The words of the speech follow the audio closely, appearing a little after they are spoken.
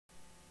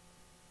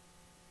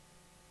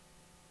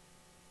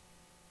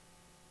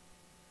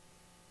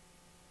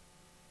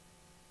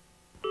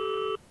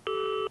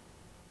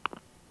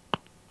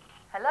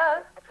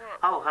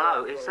Oh,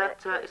 hello. Is that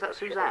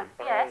Suzanne?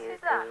 Yes, who's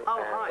that?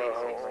 Oh, hi.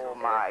 Oh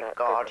my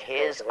God,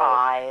 his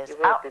eyes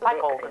out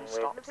like organ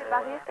stops. Ne fais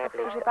pas rire parce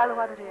que j'ai pas le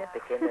droit de rire.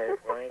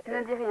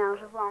 Ne dis rien,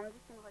 je vois, on me dit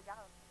que tu me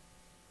regardes.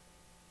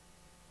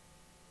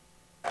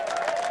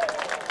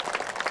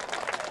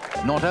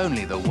 Not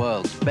only the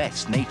world's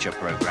best nature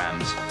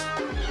programs,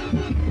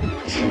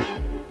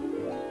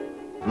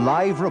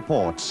 Live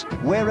reports,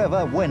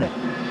 wherever, whenever.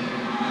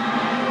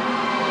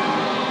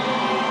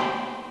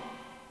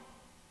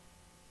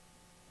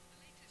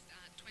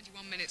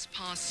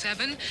 Past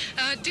 7.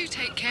 Do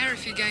take care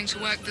if you're going to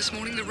work this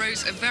morning. The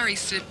roads are very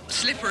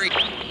slippery.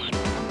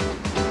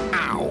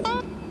 Ow!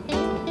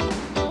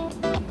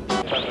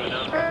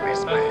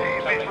 Miss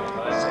baby,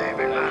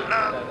 saving my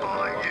love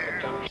for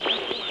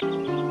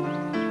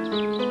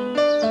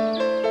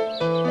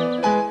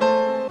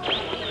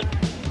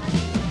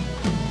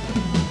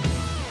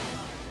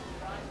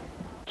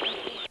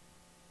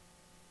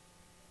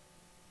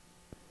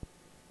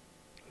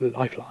you.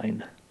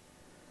 Lifeline.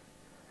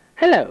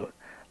 Hello.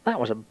 That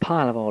was a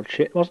pile of old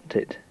shit, wasn't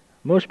it?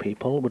 Most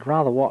people would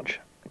rather watch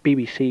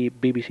BBC,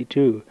 BBC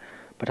Two,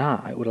 but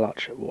I would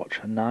watch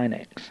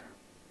 9X.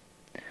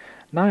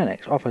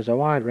 9X offers a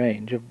wide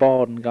range of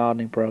board and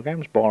gardening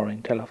programs,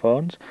 boring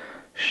telephones,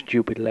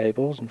 stupid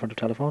labels in front of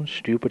telephones,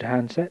 stupid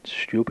handsets,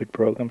 stupid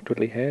programs,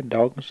 twiddly hair,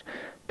 dogs,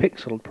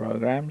 pixeled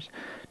programs,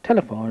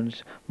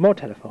 telephones,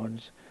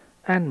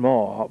 and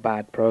more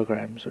bad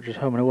programs, such as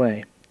Home and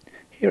Away.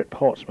 Here at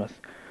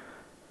Portsmouth,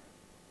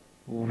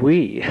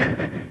 we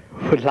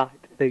would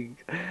like to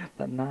think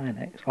that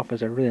 9X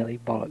offers a really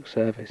bollocks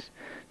service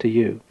to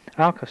you,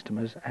 our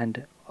customers,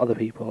 and other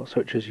people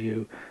such as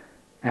you,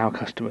 our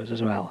customers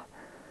as well.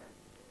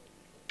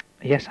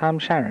 Yes, I'm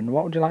Sharon.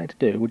 What would you like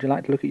to do? Would you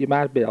like to look at your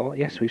bad bill?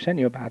 Yes, we've sent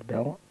you a bad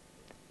bill.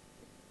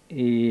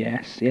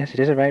 Yes, it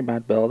is a very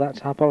bad bill.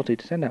 That's our policy,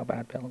 to send out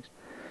bad bills.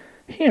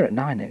 Here at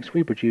 9X,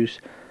 we produce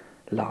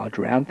large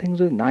round things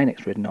with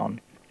 9X written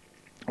on.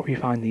 We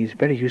find these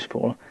very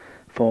useful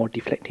for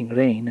deflecting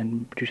rain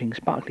and producing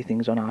sparkly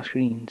things on our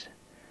screens.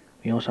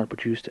 We also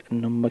produced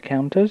number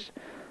counters,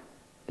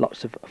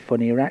 lots of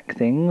funny rack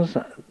things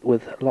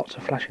with lots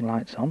of flashing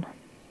lights on,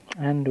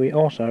 and we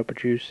also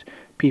produce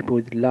people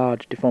with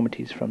large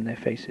deformities from their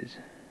faces.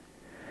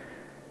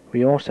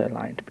 We also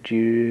like to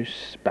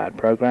produce bad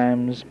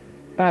programs,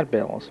 bad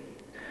bills,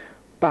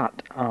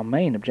 but our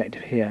main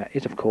objective here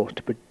is of course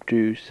to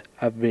produce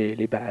a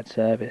really bad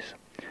service.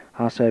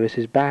 Our service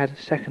is bad,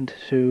 second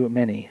to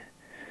many.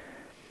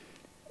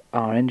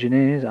 Our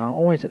engineers are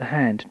always at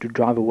hand to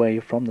drive away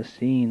from the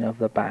scene of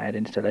the bad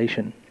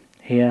installation.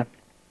 Here,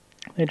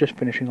 they're just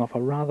finishing off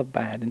a rather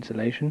bad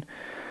installation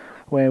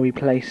where we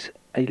place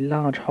a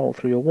large hole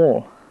through your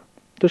wall.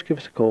 Just give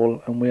us a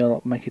call and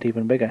we'll make it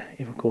even bigger,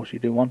 if of course you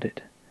do want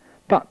it.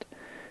 But,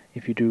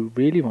 if you do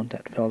really want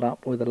that filled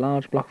up with a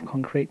large block of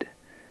concrete,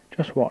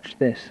 just watch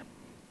this.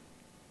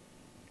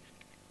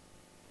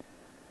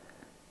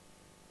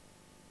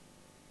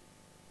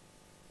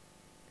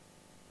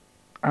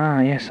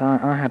 Ah, yes,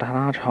 I had a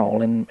large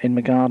hole in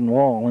my garden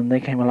wall, and they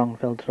came along and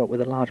filled it up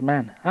with a large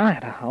man. I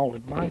had a hole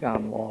in my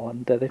garden wall,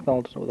 and they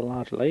filled it up with a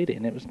large lady,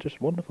 and it was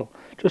just wonderful.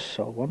 Just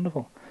so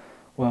wonderful.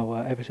 Well,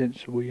 ever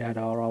since we had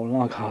our hole in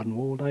our garden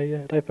wall,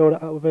 they filled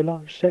it up with a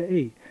large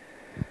settee.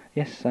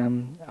 Yes,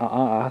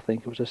 I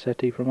think it was a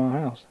settee from our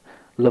house.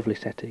 Lovely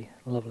settee,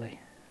 lovely.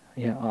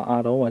 Yeah,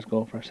 I'd always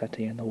go for a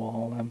settee in the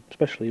wall,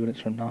 especially when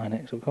it's from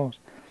 9X, of course.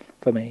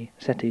 For me,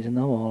 settees in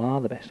the wall are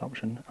the best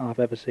option I've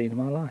ever seen in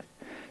my life.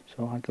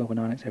 So I'd go for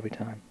 9X every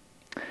time.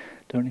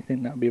 Don't you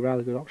think that would be a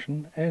rather good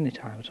option any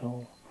time at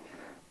all?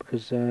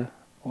 Because,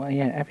 well,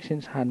 yeah, ever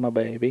since I had my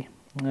baby,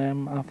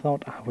 I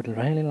thought I would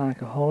really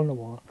like a hole in the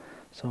wall.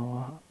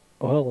 So,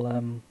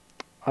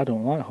 I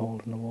don't like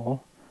holes in the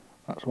wall.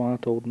 That's why I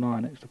told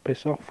 9X to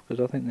piss off,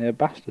 because I think they're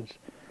bastards.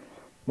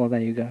 Well,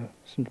 there you go.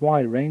 Some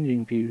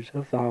wide-ranging views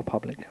of our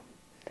public.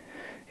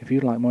 If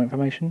you'd like more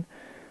information,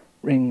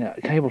 ring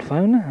cable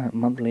phone,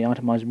 monthly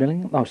itemised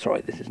billing. Oh,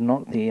 sorry, this is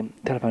not the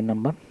telephone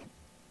number.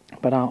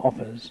 But our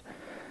offers.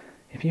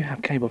 If you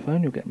have cable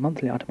phone, you'll get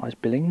monthly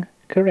itemised billing,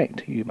 correct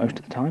to you most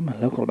of the time, a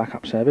local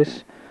backup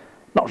service.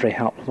 Not very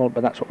helpful, but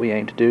that's what we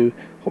aim to do.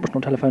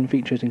 Optional telephone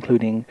features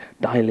including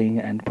dialing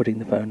and putting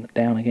the phone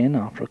down again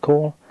after a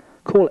call.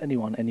 Call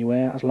anyone,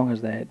 anywhere, as long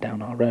as they're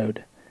down our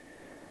road.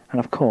 And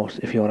of course,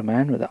 if you're a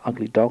man with an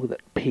ugly dog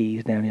that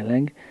pees down your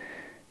leg,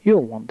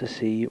 you'll want to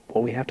see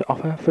what we have to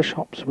offer for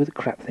shops with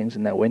crap things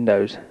in their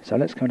windows. So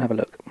let's go and have a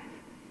look.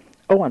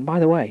 Oh, and by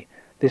the way,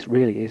 this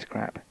really is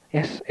crap.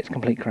 Yes, it's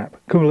complete crap.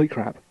 Complete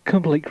crap.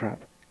 Complete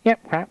crap.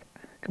 Yep, crap.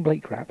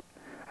 Complete crap.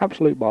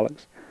 Absolute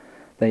bollocks.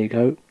 There you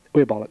go.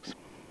 We're bollocks.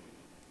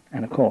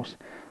 And of course,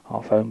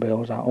 our phone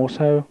bills are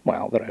also,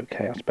 well, they're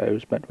okay, I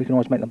suppose, but we can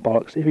always make them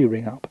bollocks if you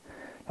ring up.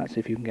 That's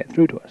if you can get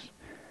through to us.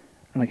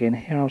 And again,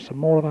 here are some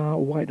more of our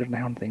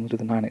white-renowned things with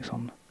the 9X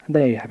on. And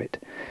there you have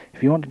it.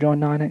 If you want to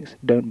join 9X,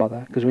 don't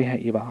bother, because we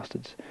hate you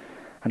bastards.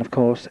 And of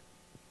course,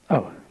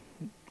 oh,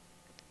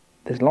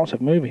 there's lots of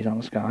movies on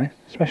the Sky,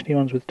 especially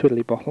ones with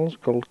twiddly bottles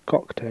called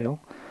Cocktail.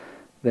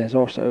 There's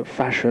also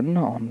fashion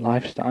on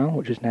lifestyle,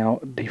 which is now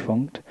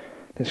defunct.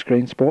 There's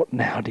screen sport,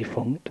 now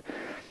defunct.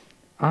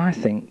 I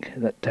think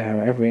that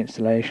every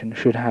installation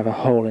should have a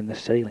hole in the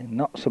ceiling,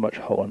 not so much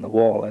a hole in the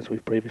wall as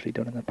we've previously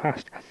done in the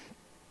past.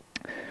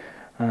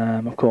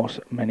 Of course,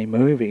 many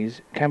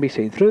movies can be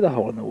seen through the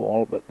hole in the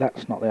wall, but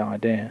that's not the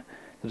idea.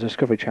 The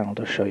Discovery Channel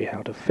does show you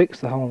how to fix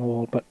the hole in the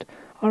wall, but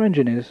our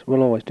engineers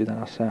will always do that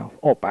ourselves,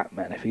 or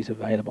Batman if he's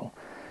available.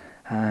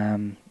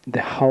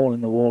 The hole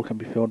in the wall can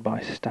be filled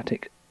by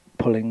static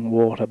pulling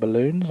water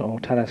balloons, or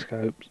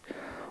telescopes,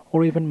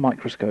 or even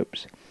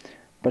microscopes.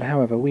 But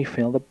however, we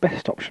feel the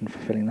best option for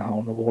filling the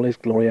hole in the wall is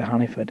Gloria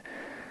Hunniford,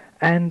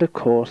 and of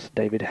course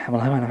David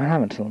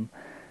Hamilton.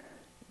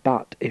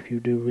 But if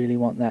you do really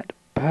want that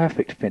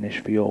perfect finish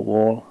for your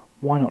wall,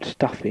 why not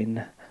stuff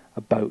in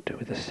a boat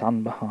with the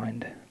sun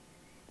behind?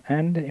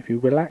 And if you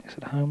relax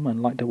at home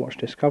and like to watch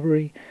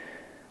Discovery,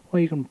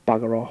 well, you can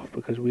bugger off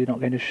because we're not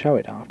going to show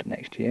it after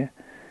next year.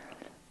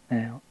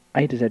 Now,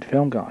 A to Z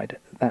Film Guide,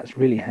 that's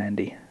really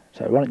handy.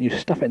 So why don't you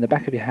stuff it in the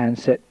back of your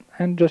handset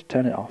and just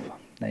turn it off.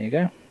 There you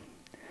go.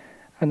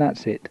 And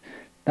that's it.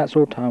 That's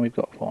all time we've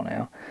got for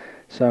now.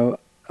 So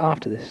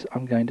after this,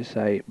 I'm going to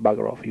say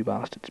bugger off, you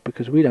bastards,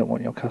 because we don't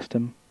want your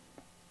custom,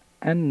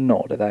 and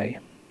nor do they.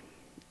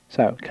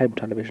 So, cable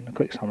television, a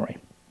quick summary.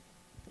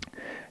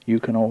 You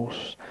can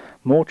also,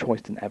 more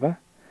choice than ever,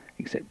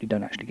 except you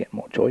don't actually get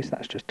more choice,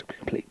 that's just a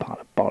complete pile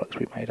of bollocks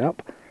we made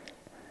up.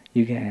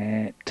 You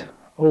get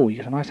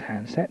a nice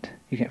handset.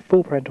 You get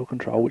full parental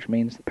control, which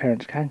means that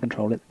parents can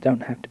control it. They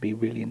don't have to be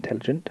really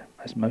intelligent,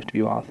 as most of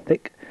you are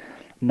thick.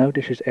 No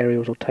dishes,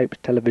 aerials or tapes,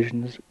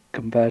 televisions,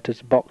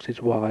 converters,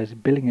 boxes, wires,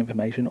 billing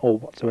information or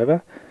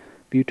whatsoever.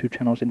 View 2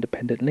 channels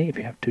independently if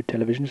you have 2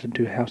 televisions and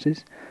 2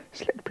 houses.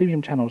 Select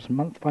premium channels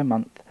month by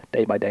month,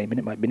 day by day,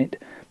 minute by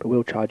minute, but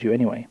we'll charge you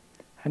anyway.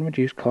 And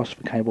reduce costs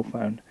for cable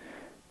phone.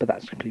 But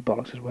that's complete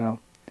bollocks as well.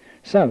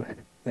 So,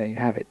 there you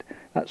have it.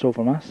 That's all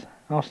from us.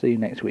 I'll see you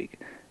next week.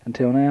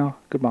 Until now,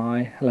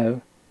 goodbye,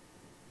 hello.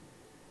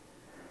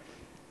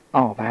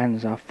 Our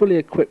vans are fully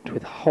equipped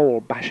with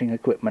hole bashing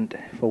equipment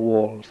for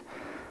walls.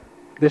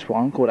 This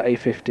one, called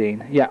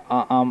A15, yeah,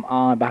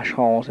 I bash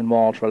holes in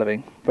walls for a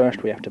living.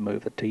 First we have to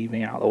move the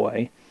TV out of the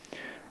way.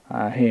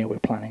 Here we're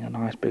planning a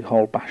nice big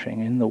hole bashing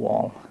in the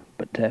wall.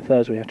 But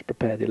first we have to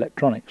prepare the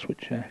electronics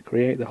which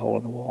create the hole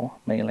in the wall,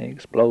 mainly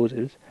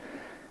explosives.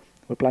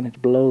 We're planning to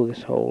blow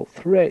this hole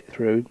straight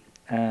through.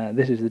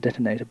 This is the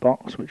detonator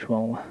box which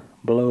will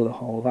blow the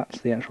hole. That's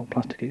the actual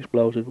plastic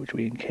explosive which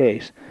we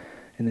encase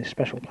in this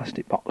special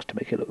plastic box to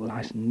make it look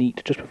nice and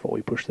neat just before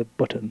we push the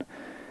button.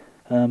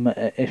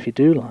 If you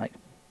do like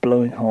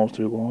blowing holes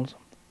through walls.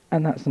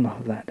 And that's enough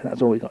of that.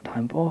 That's all we've got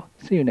time for.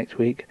 See you next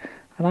week.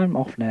 And I'm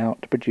off now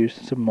to produce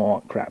some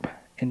more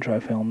crap intro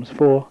films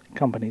for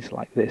companies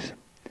like this.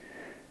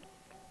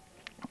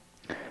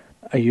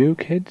 Are you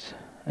kids?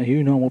 Are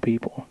you normal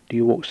people? Do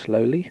you walk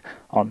slowly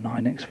on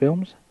 9X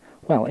films?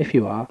 Well, if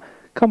you are,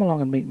 come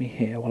along and meet me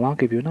here while I'll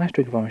give you a nice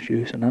drink of orange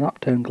juice and an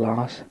upturned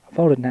glass, a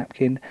folded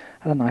napkin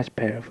and a nice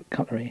pair of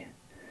cutlery.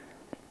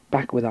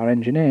 Back with our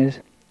engineers,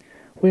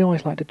 we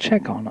always like to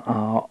check on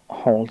our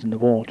holes in the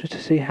wall just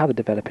to see how they're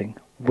developing,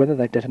 whether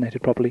they've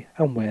detonated properly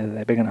and whether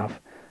they're big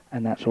enough.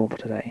 And that's all for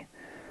today.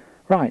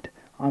 Right,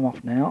 I'm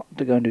off now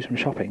to go and do some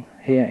shopping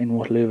here in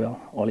Waterlooville,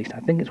 or at least I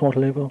think it's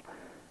Waterlooville.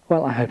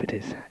 Well, I hope it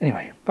is.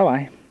 Anyway,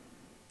 bye-bye.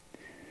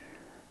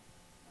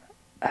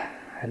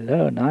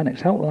 Hello,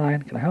 9X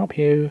Helpline, can I help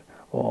you?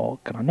 Or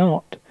can I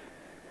not?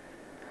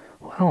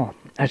 Well,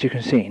 as you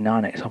can see,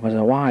 9X offers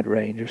a wide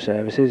range of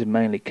services,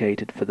 mainly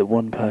catered for the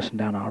one person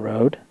down our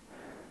road.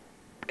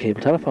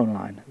 Cable telephone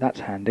line, that's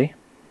handy.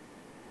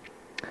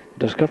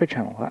 Discovery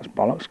Channel, that's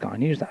bollocks. Sky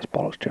News, that's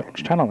bollocks.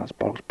 Children's Channel, that's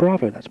bollocks.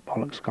 Bravo, that's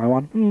bollocks. Sky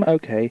One,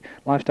 okay.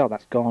 Lifestyle,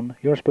 that's gone.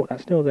 Eurosport,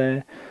 that's still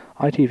there.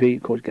 ITV,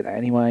 of course, you get that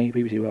anyway.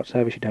 BBC World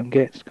Service, you don't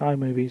get. Sky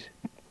Movies,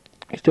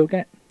 you still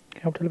get.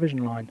 Cable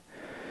television line.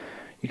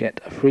 You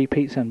get a free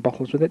pizza and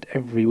bottles with it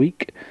every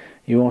week.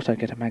 You also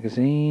get a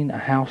magazine, a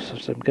house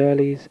of some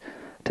girlies,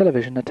 a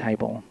television, a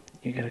table.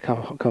 You get a cup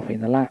of hot coffee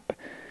in the lap.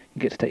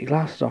 You get to take your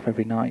glasses off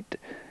every night.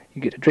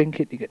 You get to drink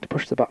it. You get to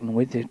push the button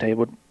with your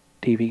table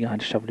TV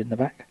guide shoved in the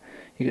back.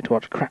 You get to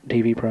watch crap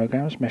TV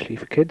programs, especially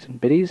for kids and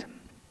biddies.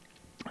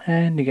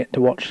 And you get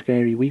to watch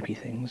scary, weepy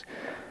things.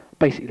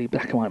 Basically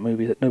black and white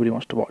movies that nobody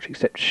wants to watch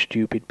except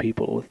stupid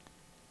people with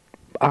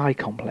eye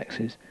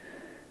complexes.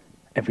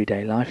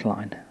 Everyday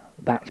Lifeline.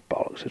 That's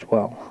bollocks as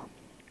well.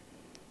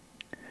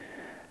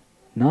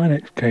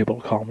 9X Cable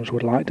Comms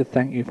would like to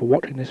thank you for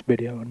watching this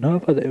video. For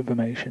further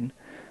information,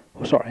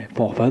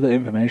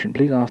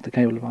 please ask the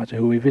cable advisor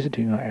who will be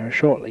visiting your area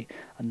shortly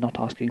and not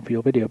asking for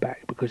your video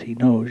back because he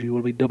knows you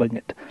will be dubbing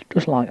it,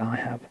 just like I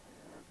have.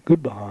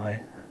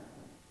 Goodbye.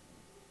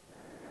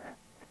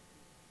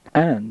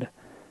 And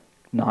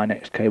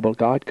 9X Cable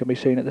Guide can be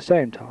seen at the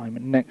same time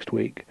next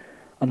week,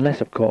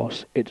 unless of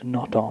course it's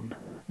not on.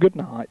 Good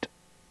night.